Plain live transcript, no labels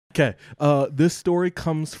Okay. This story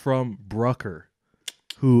comes from Brucker,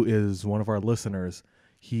 who is one of our listeners.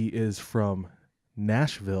 He is from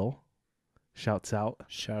Nashville. Shouts out.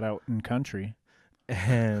 Shout out in country.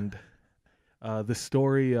 And the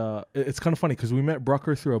story, it's kind of funny because we met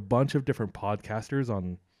Brucker through a bunch of different podcasters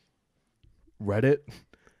on Reddit.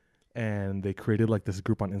 And they created like this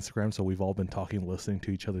group on Instagram. So we've all been talking, listening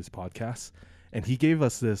to each other's podcasts. And he gave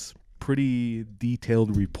us this pretty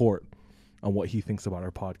detailed report on what he thinks about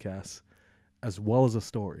our podcasts, as well as a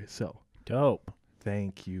story. So Dope.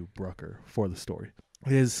 thank you, Brucker, for the story.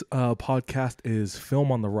 His podcast is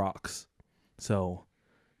Film on the Rocks. So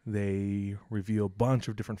they review a bunch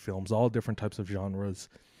of different films, all different types of genres.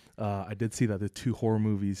 I did see that the 2 horror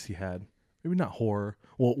movies he had, maybe not horror.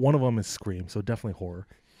 Well, one of them is Scream, so definitely horror.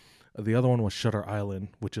 The other one was Shutter Island,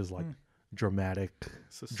 which is like dramatic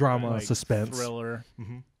drama, like suspense. Thriller.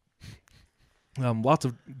 Lots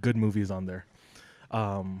of good movies on there.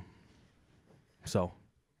 So,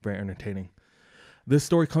 very entertaining. This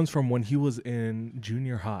story comes from when he was in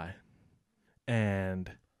junior high. And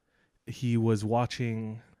he was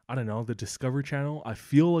watching, I don't know, the Discovery Channel. I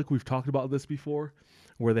feel like we've talked about this before,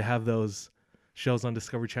 where they have those shows on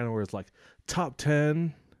Discovery Channel where it's like top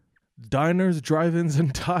 10 diners, drive-ins,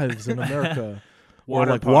 and dives in America. Or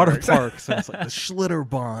like water parks. And it's like the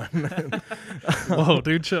Schlitterbahn. Whoa,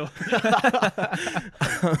 dude, chill.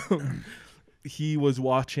 He was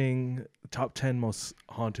watching top 10 most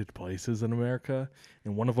haunted places in America,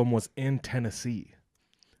 and one of them was in Tennessee,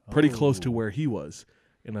 pretty close to where he was,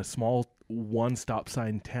 in a small one-stop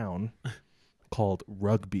sign town called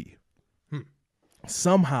Rugby.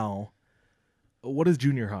 Somehow, what is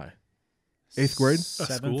junior high? 8th grade?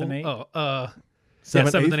 7th and 8th? Oh,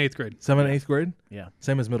 7th and 8th grade. 7th and 8th grade? Yeah.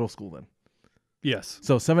 Same as middle school then. Yes.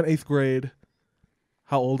 So 7th, 8th grade,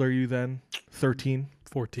 how old are you then? 13?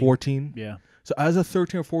 14. 14? Yeah. So as a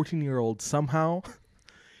 13 or 14-year-old, somehow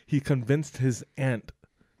he convinced his aunt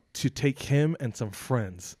to take him and some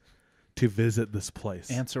friends to visit this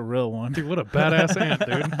place. Aunt's a real one. Dude, what a badass aunt,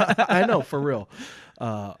 dude. I know, for real.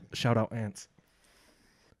 Shout out aunts.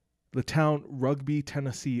 The town Rugby,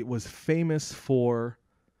 Tennessee was famous for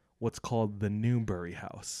what's called the Newbury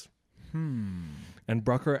house. And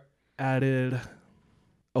Brucker added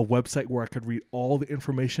a website where I could read all the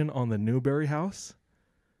information on the Newbury house.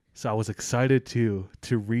 So I was excited to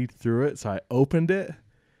read through it. So I opened it,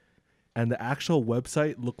 and the actual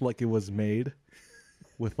website looked like it was made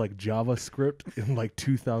with like JavaScript in like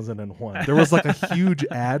 2001. There was like a huge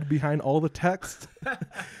ad behind all the text.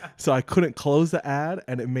 So I couldn't close the ad,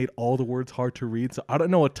 and it made all the words hard to read. So I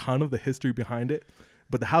don't know a ton of the history behind it,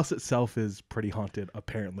 but the house itself is pretty haunted,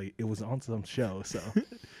 apparently. It was on some show, so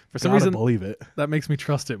For some reason, believe it. that makes me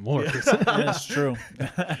trust it more. Yeah, that's true.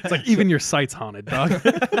 It's like even your site's haunted, dog.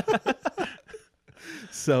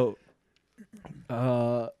 So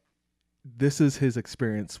this is his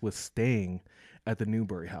experience with staying at the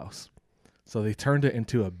Newbury house. So they turned it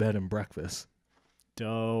into a bed and breakfast,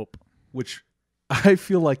 Dope. which I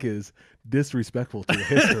feel like is disrespectful to the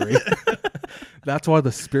history. That's why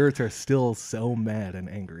the spirits are still so mad and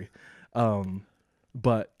angry.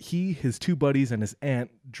 But his 2 buddies and his aunt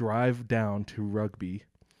drive down to Rugby,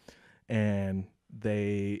 and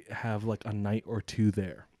they have like a night or 2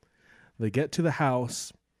 there. They get to the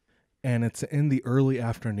house, and it's in the early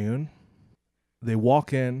afternoon. They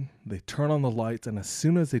walk in, they turn on the lights, and as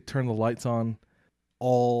soon as they turn the lights on,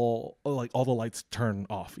 all the lights turn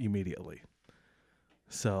off immediately.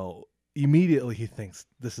 So immediately he thinks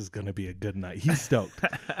this is going to be a good night. He's stoked,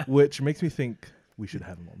 which makes me think we should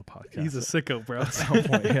have him on the podcast. He's a sicko, bro. At some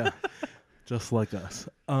point, yeah. Just like us.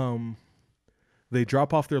 They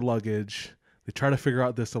drop off their luggage. They try to figure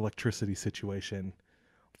out this electricity situation.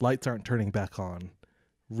 Lights aren't turning back on.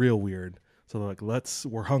 Real weird. So they're like,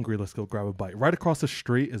 we're hungry. Let's go grab a bite. Right across the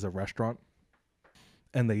street is a restaurant.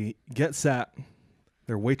 And they get sat.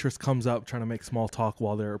 Their waitress comes up trying to make small talk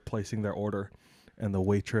while they're placing their order. And the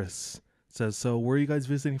waitress says, so where are you guys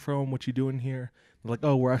visiting from? What you doing here? They're like,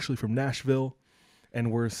 oh, we're actually from Nashville.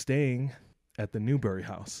 And we're staying at the Newbury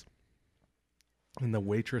house. And the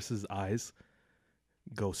waitress's eyes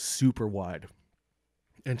go super wide.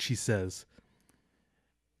 And she says,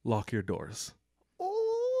 lock your doors.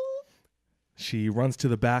 She runs to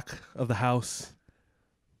the back of the house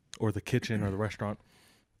or the kitchen or the restaurant,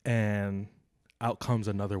 and out comes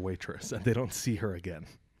another waitress, and they don't see her again.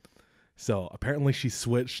 So apparently she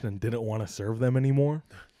switched and didn't want to serve them anymore.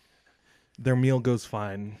 Their meal goes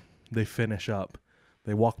fine. They finish up.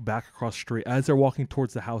 They walk back across the street. As they're walking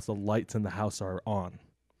towards the house, the lights in the house are on.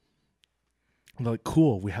 They're like,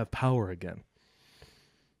 cool, we have power again.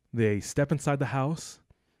 They step inside the house,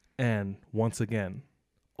 and once again,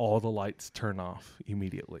 all the lights turn off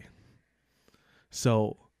immediately.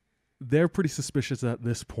 So they're pretty suspicious at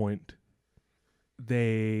this point.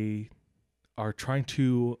 They are trying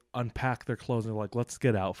to unpack their clothes and they're like, let's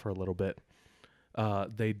get out for a little bit.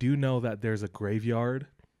 They do know that there's a graveyard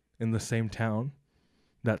in the same town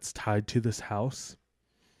that's tied to this house.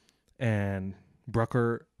 And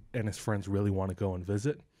Brucker and his friends really want to go and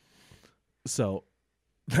visit. So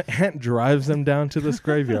the aunt drives them down to this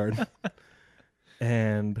graveyard.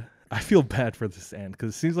 And I feel bad for this aunt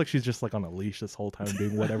because it seems like she's just like on a leash this whole time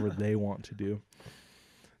doing whatever they want to do.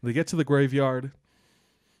 They get to the graveyard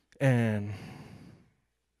and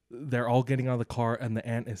they're all getting out of the car and the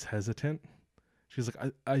aunt is hesitant. She's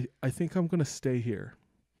like, I think I'm going to stay here.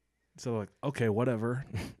 So like, okay, whatever.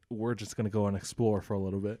 We're just going to go and explore for a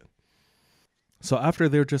little bit. So after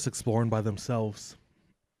they're just exploring by themselves,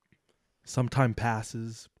 some time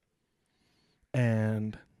passes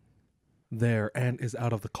and their aunt is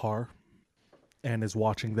out of the car and is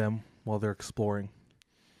watching them while they're exploring.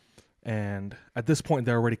 And at this point,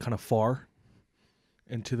 they're already kind of far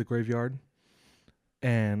into the graveyard.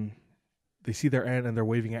 And they see their aunt and they're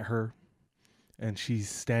waving at her. And she's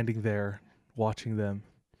standing there watching them.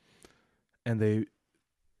 And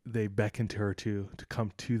they beckon to her to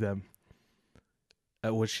come to them.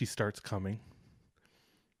 At which she starts coming.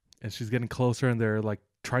 And she's getting closer and they're like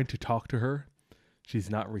trying to talk to her.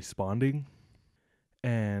 She's not responding.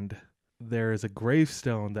 And there is a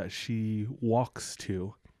gravestone that she walks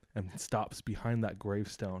to and stops behind that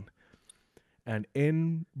gravestone. And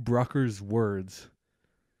in Brucker's words,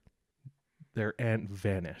 their aunt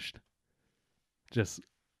vanished. Just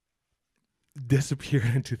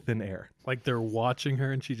disappeared into thin air. Like they're watching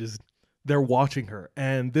her and They're watching her.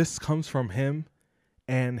 And this comes from him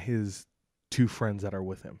and his two friends that are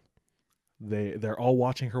with him. They're all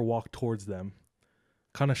watching her walk towards them.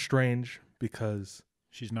 Kind of strange because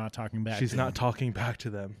she's not talking back. She's not talking back to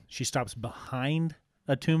them. She stops behind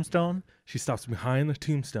a tombstone. She stops behind the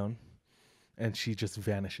tombstone and she just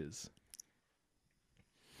vanishes.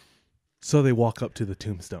 So they walk up to the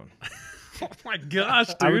tombstone. oh my gosh,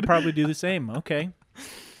 dude. I would probably do the same. Okay.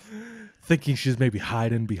 Thinking she's maybe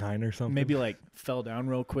hiding behind or something. Maybe like fell down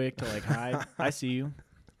real quick to like hide. I see you.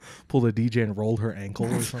 Pulled a DJ and rolled her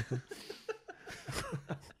ankle or something.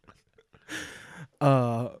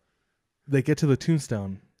 They get to the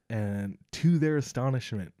tombstone and to their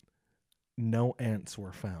astonishment, no ants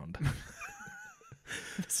were found.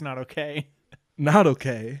 It's not okay. Not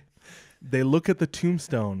okay. They look at the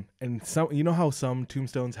tombstone and some, you know how some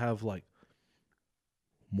tombstones have like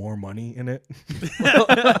more money in it?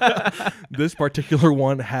 This particular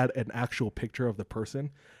one had an actual picture of the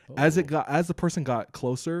person. Oh. As the person got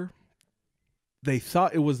closer, they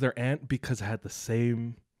thought it was their aunt because it had the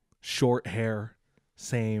same short hair,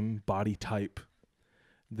 same body type.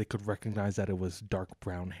 They could recognize that it was dark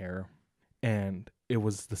brown hair. And it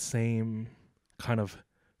was the same kind of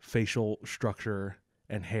facial structure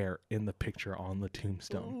and hair in the picture on the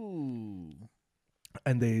tombstone. Ooh.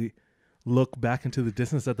 And they look back into the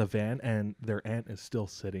distance at the van, and their aunt is still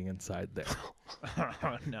sitting inside there.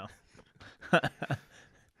 Oh, no.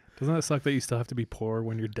 Doesn't that suck that you still have to be poor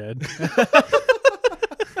when you're dead?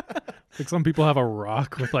 Like some people have a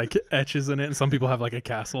rock with like etches in it, and some people have like a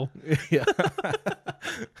castle. Yeah.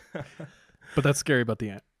 But that's scary about the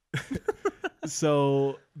ant.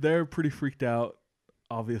 So they're pretty freaked out,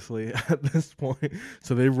 obviously, at this point.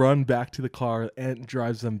 So they run back to the car. The aunt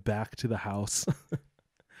drives them back to the house.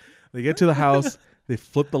 They get to the house. They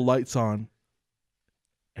flip the lights on.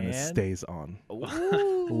 And it stays on.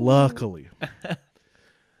 Luckily.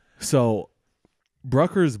 So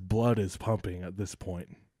Brucker's blood is pumping at this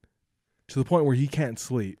point. To the point where he can't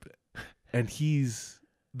sleep. And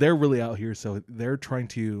they're really out here, so they're trying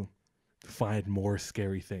to find more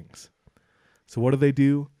scary things. So what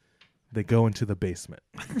do? They go into the basement.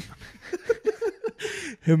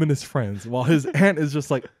 Him and his friends, while his aunt is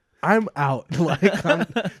just like, I'm out. Like, I'm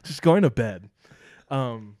just going to bed.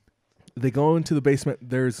 They go into the basement.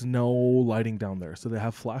 There's no lighting down there, so they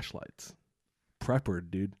have flashlights. Prepper,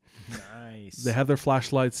 dude. Nice. They have their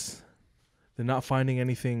flashlights. They're not finding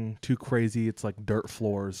anything too crazy. It's like dirt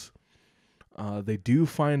floors. They do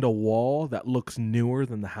find a wall that looks newer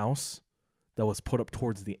than the house that was put up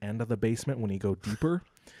towards the end of the basement when you go deeper.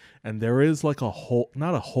 And there is like a hole,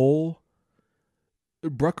 not a hole.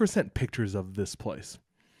 Brucker sent pictures of this place.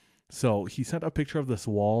 So he sent a picture of this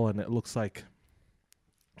wall, and it looks like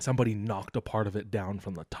somebody knocked a part of it down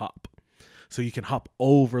from the top. So you can hop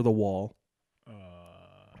over the wall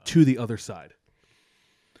to the other side.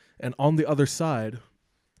 And on the other side,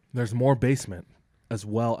 there's more basement as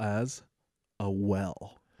well as a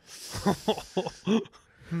well.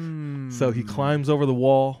 So he climbs over the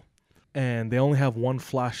wall, and they only have one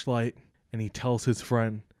flashlight, and he tells his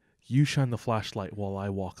friend, "You shine the flashlight while I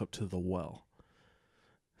walk up to the well."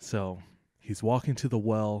 So he's walking to the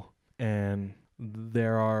well, and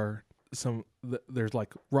there's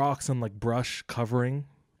like rocks and like brush covering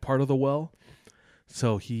part of the well.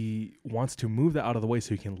 So he wants to move that out of the way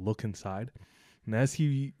so he can look inside. And as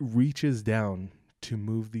he reaches down to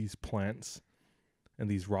move these plants and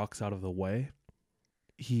these rocks out of the way,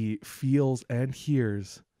 he feels and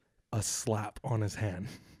hears a slap on his hand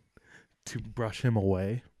to brush him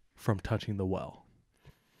away from touching the well.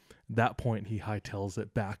 At that point, he hightails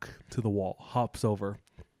it back to the wall, hops over,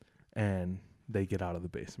 and they get out of the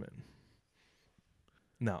basement.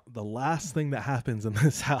 Now, the last thing that happens in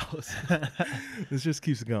this house, this just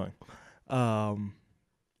keeps going.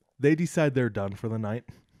 They decide they're done for the night.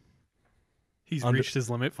 He's reached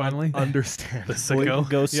his limit finally. Understandably. The sicko.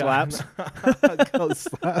 Ghost slaps. Ghost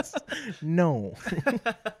slaps. No.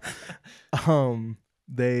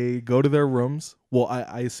 They go to their rooms. Well,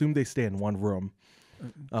 I assume they stay in one room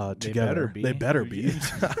together. They better be.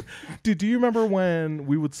 Dude, do you remember when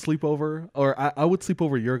we would sleep over, or I would sleep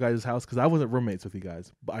over at your guys' house because I wasn't roommates with you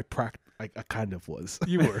guys, but I kind of was.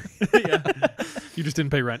 You were. Yeah. You just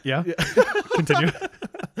didn't pay rent. Yeah. Continue.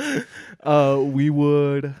 We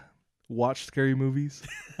would watch scary movies.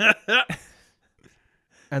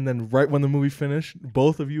 And then right when the movie finished,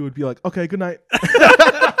 both of you would be like, "Okay, good night."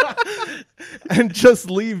 And just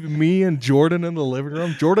leave me and Jordan in the living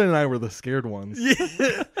room. Jordan and I were the scared ones.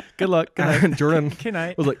 Yeah. Good luck. Good night. And Jordan Good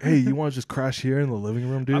night. was like, "Hey, you want to just crash here in the living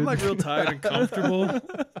room, dude?" I'm like real tired and comfortable.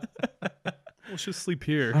 Let's just sleep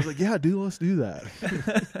here. I was like, "Yeah, dude, let's do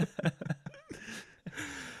that."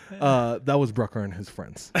 That was Brucker and his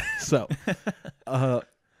friends. So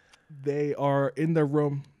they are in their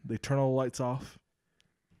room. They turn all the lights off.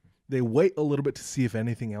 They wait a little bit to see if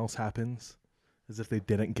anything else happens, as if they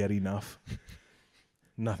didn't get enough.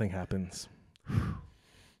 Nothing happens.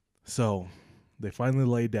 So they finally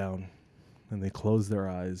lay down and they close their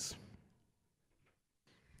eyes.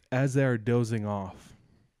 As they are dozing off,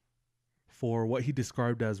 for what he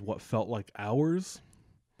described as what felt like hours,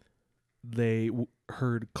 they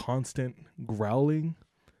heard constant growling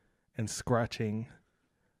and scratching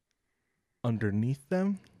underneath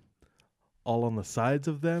them, all on the sides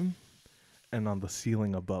of them, and on the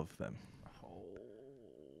ceiling above them.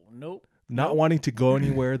 Nope. Not wanting to go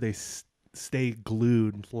anywhere, they stay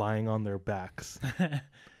glued, lying on their backs,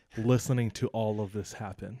 listening to all of this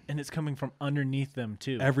happen. And it's coming from underneath them,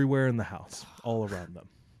 too. Everywhere in the house, all around them.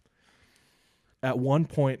 At one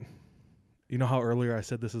point, you know how earlier I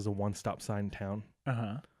said this is a one-stop sign town?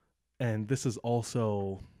 Uh-huh. And this is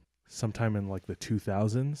also sometime in like the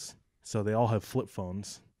 2000s. So they all have flip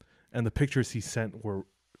phones. And the pictures he sent were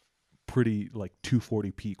pretty like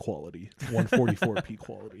 240p quality, 144p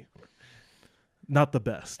quality. Not the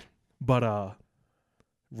best, but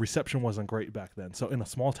reception wasn't great back then. So in a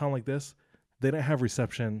small town like this, they didn't have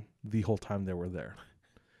reception the whole time they were there.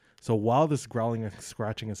 So while this growling and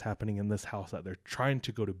scratching is happening in this house that they're trying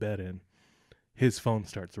to go to bed in, his phone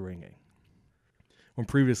starts ringing. When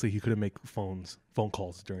previously he couldn't make phone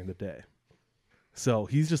calls during the day. So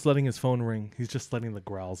he's just letting his phone ring. He's just letting the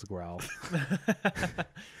growls growl.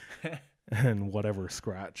 And whatever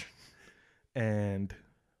scratch. And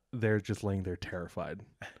they're just laying there terrified.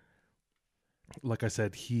 Like I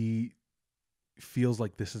said, he feels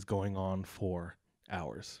like this is going on for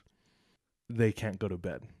hours. They can't go to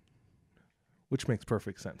bed, which makes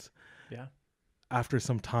perfect sense. Yeah. After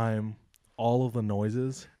some time, all of the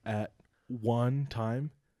noises at one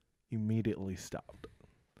time immediately stopped.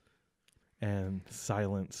 And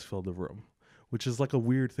silence filled the room, which is like a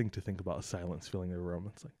weird thing to think about, silence filling the room.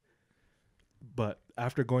 It's like, but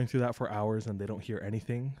after going through that for hours and they don't hear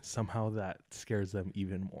anything, somehow that scares them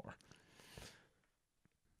even more.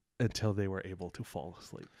 Until they were able to fall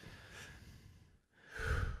asleep.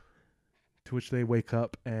 To which they wake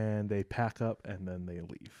up and they pack up and then they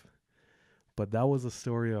leave. But that was the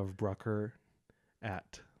story of Brucker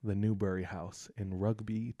at the Newbury house in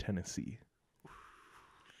Rugby, Tennessee.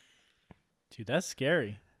 Dude, that's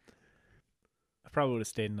scary. I probably would have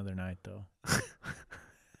stayed another night, though.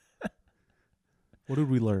 What did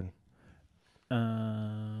we learn?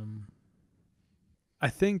 I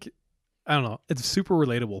think, I don't know, it's super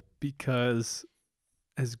relatable because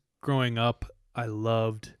as growing up, I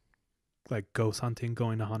loved like ghost hunting,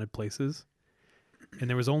 going to haunted places. And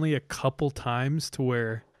there was only a couple times to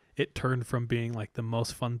where it turned from being like the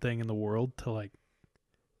most fun thing in the world to like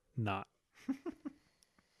not.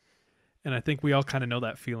 And I think we all kind of know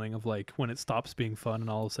that feeling of like when it stops being fun and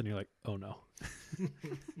all of a sudden you're like, oh no.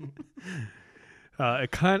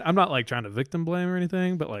 I'm not like trying to victim blame or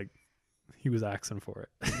anything, but like he was axing for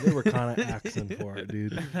it. They were kind of axing for it,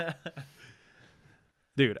 dude.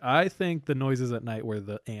 Dude, I think the noises at night were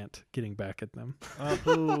the ant getting back at them.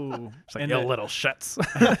 Oh, It's like, and yo, little shits.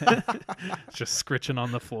 Just scritching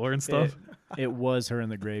on the floor and stuff. it was her in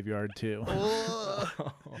the graveyard too.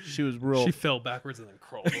 She was real. She fell backwards and then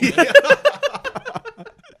crawled over.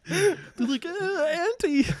 They're like,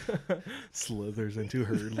 auntie. Slithers into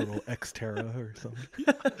her little Xterra or something.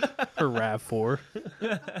 Her RAV4.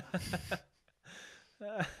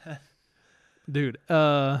 Dude,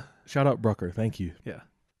 Shout out Brucker. Thank you. yeah.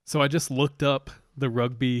 So I just looked up the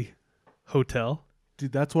Rugby Hotel.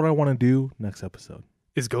 Dude, that's what I want to do next episode.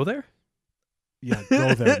 Is go there? Yeah,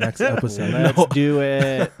 go there next episode. Let's No. do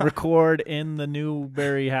it. Record in the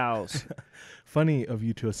Newbury house. Funny of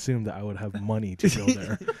you to assume that I would have money to go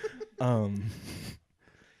there.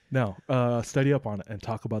 No, study up on it and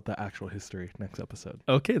talk about the actual history next episode.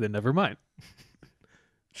 Okay, then never mind.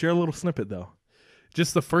 Share a little snippet though.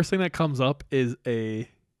 Just the first thing that comes up is a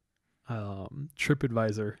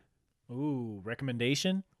TripAdvisor. Ooh,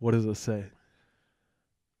 recommendation What does it say?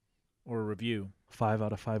 or review? 5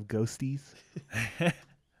 out of 5 ghosties.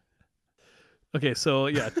 Okay, so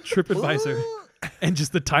yeah, TripAdvisor. And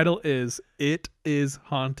just the title is "It is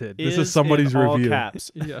haunted." This is somebody's in all review. Caps.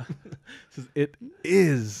 Yeah. It says, it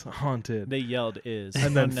is haunted. They yelled "is"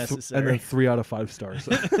 and then unnecessary. and then 3 out of 5 stars.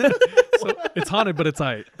 So it's haunted, but it's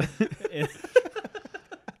aight.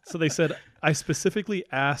 So they said, I specifically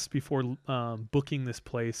asked before booking this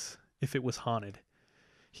place if it was haunted.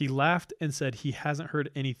 He laughed and said he hasn't heard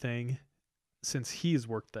anything since he's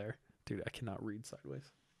worked there. Dude, I cannot read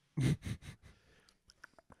sideways.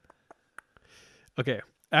 Okay.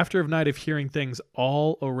 After a night of hearing things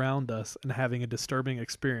all around us and having a disturbing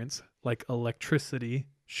experience, like electricity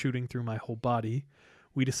shooting through my whole body,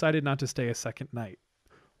 we decided not to stay a second night.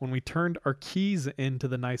 When we turned our keys in to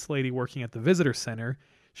the nice lady working at the visitor center,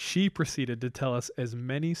 she proceeded to tell us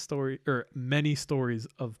many stories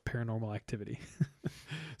of paranormal activity.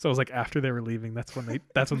 So it was like after they were leaving, that's when they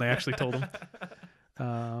actually told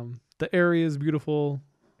them. The area is beautiful,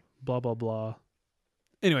 blah blah blah.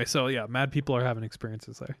 Anyway, so yeah, mad people are having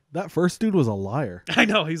experiences there. That first dude was a liar. I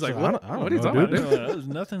know. He's like, So what? I don't What are you know, talking dude. about, dude?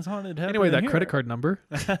 Nothing's haunted. Anyway, that happening credit here. card number.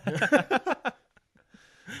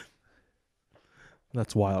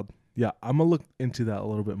 That's wild. Yeah, I'm going to look into that a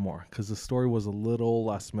little bit more because the story was a little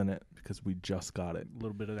last minute because we just got it. A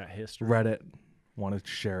little bit of that history. Read it, wanted to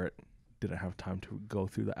share it. Didn't have time to go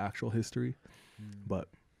through the actual history, but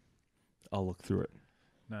I'll look through it.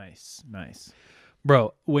 Nice.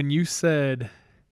 Bro, when you said